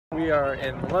We are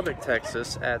in Lubbock,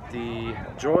 Texas at the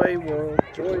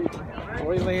Joyland.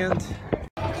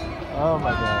 Oh my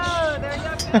gosh. Oh, there you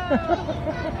go.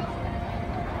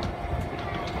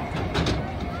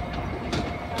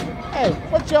 Hey,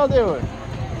 what y'all doing?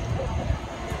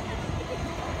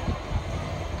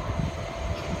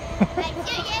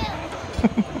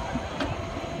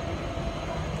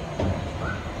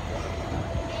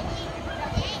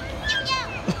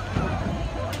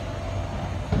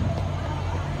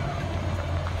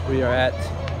 We are at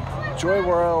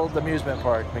Joyland Amusement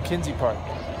Park, Mackenzie Park,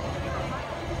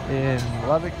 in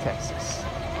Lubbock, Texas.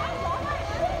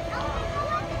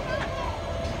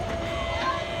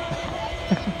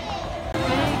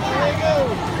 There you go.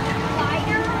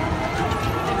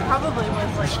 It probably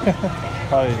was like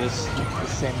Probably the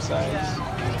same size.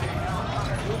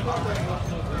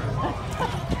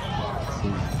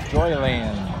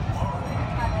 Joyland.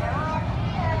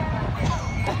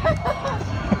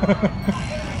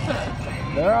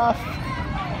 They're off. oh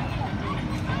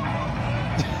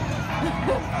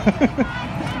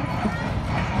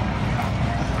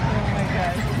my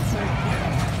god, it's so cute.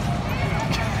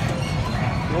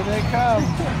 Here they come.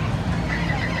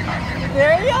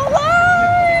 There you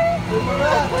are!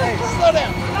 Hey, slow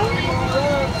down.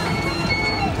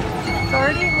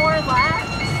 30 more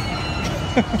laps.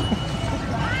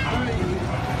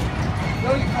 No,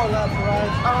 you call that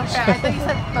right? Oh, okay, I thought you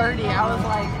said 30. I was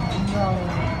like, No.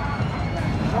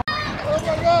 Oh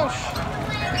my gosh.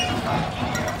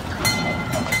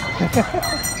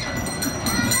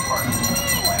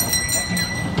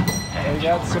 We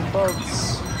got some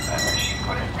boats.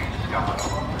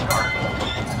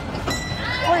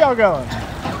 Where y'all going?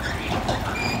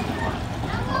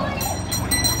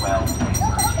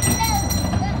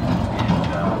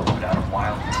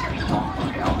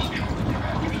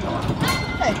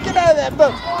 Hey, get out of that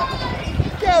boat!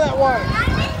 Get out of that water!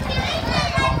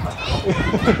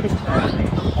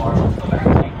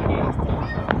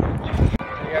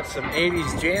 We got some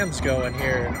 80s jams going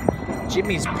here.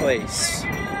 Jimmy's Place.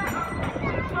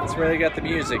 That's where they got the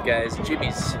music, guys.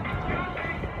 Jimmy's.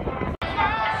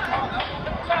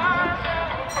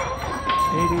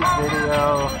 80s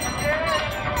video.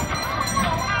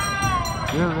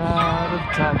 You're out of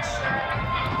touch.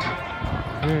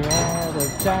 You're out of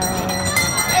time.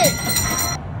 Hey!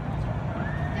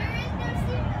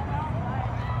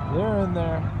 They're in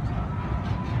there.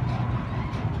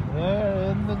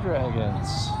 They're in the dragons.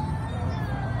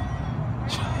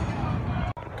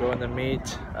 Going to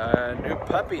meet a new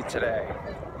puppy today.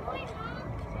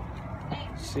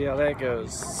 See how that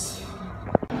goes.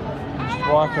 Just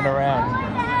walking around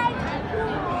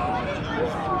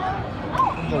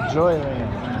the Joyland.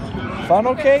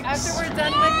 Funnel cakes? after we're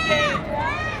done with games.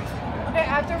 Okay,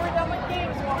 after we're done with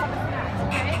games, we'll have a snack,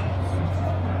 okay?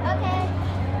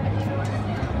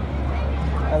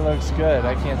 That looks good.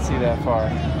 I can't see that far.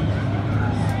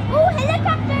 Oh,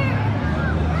 helicopter!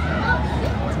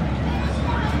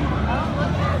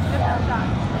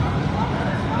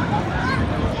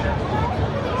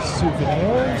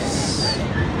 Souvenirs.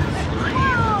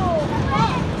 Wow!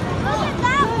 Look at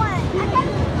that one!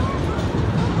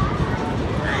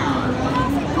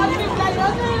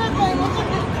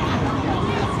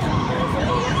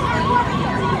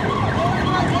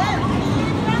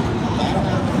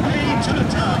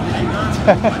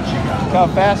 Look how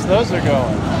fast those are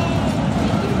going.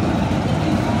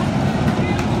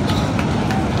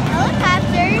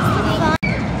 Helicopters.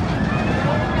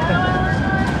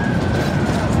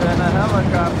 He's in a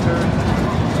helicopter.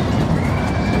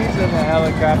 She's in a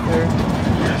helicopter.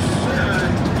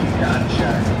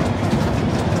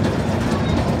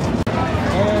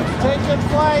 And it's taking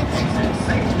flight.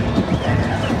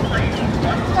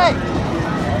 Hey!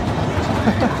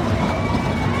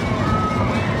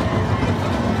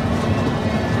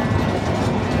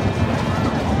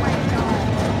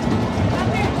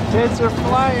 Kids are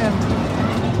flying.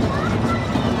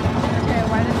 Okay,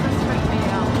 why does this freak me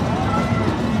out?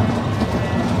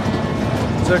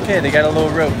 It's okay, they got a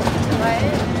little rope. What?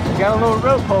 They got a little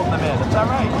rope holding them in. It's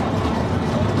alright.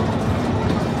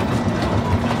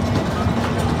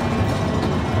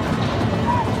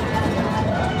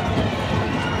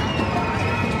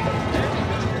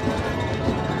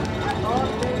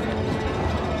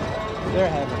 They're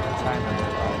having a time of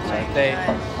their lives, aren't they?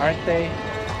 Aren't they?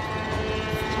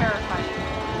 Terrifying.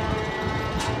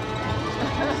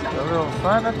 A little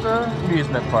fun at the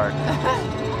amusement park. Okay.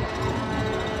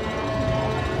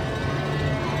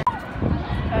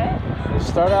 They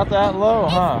start out that low,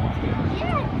 huh?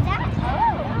 Yeah, that's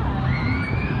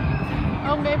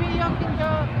Oh, maybe y'all can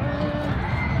go.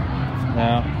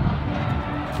 No.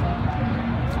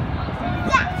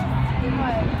 Yeah.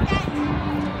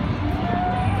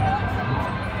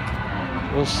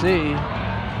 We'll see.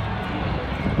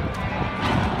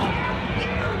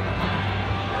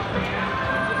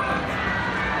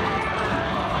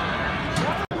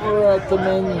 We're at the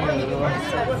menu.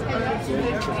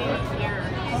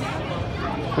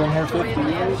 Been here 50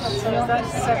 years? So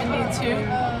that's 72.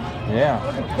 Yeah.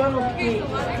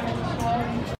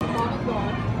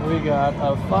 We got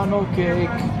a funnel cake.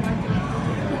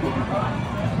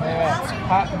 Yeah,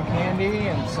 cotton candy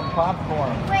and some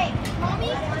popcorn. Wait,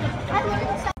 Mommy, I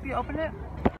learned something. You open it?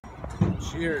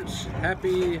 Cheers.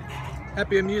 Happy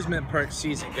amusement park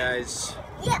season, guys.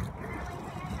 Yeah.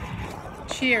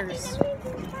 Cheers.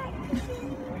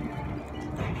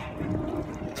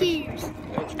 Cheers.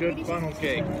 That's good funnel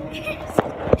cake.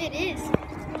 It is.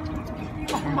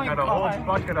 Oh my Got a god. whole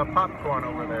bucket of popcorn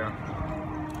over there.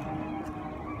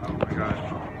 Oh my gosh.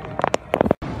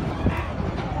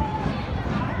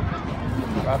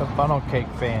 Got a funnel cake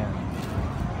fan.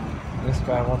 This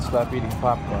guy won't stop eating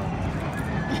popcorn.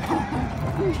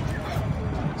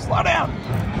 Slow down!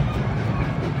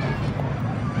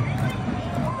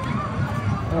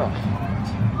 Oh.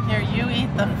 Here, you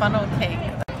eat the funnel cake.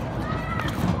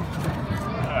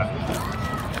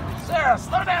 Sarah,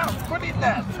 slow down! Quit eating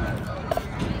that!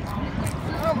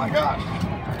 Oh my gosh!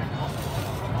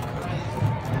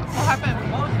 What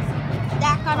happened? What was this?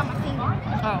 That got on my finger.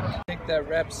 Oh. I think that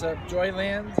wraps up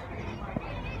Joyland.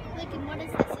 Look, and what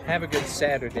is this? Have a good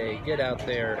Saturday. Get out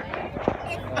there.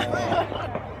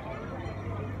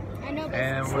 I know this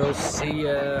And is we'll see,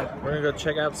 we're gonna go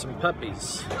check out some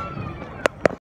puppies.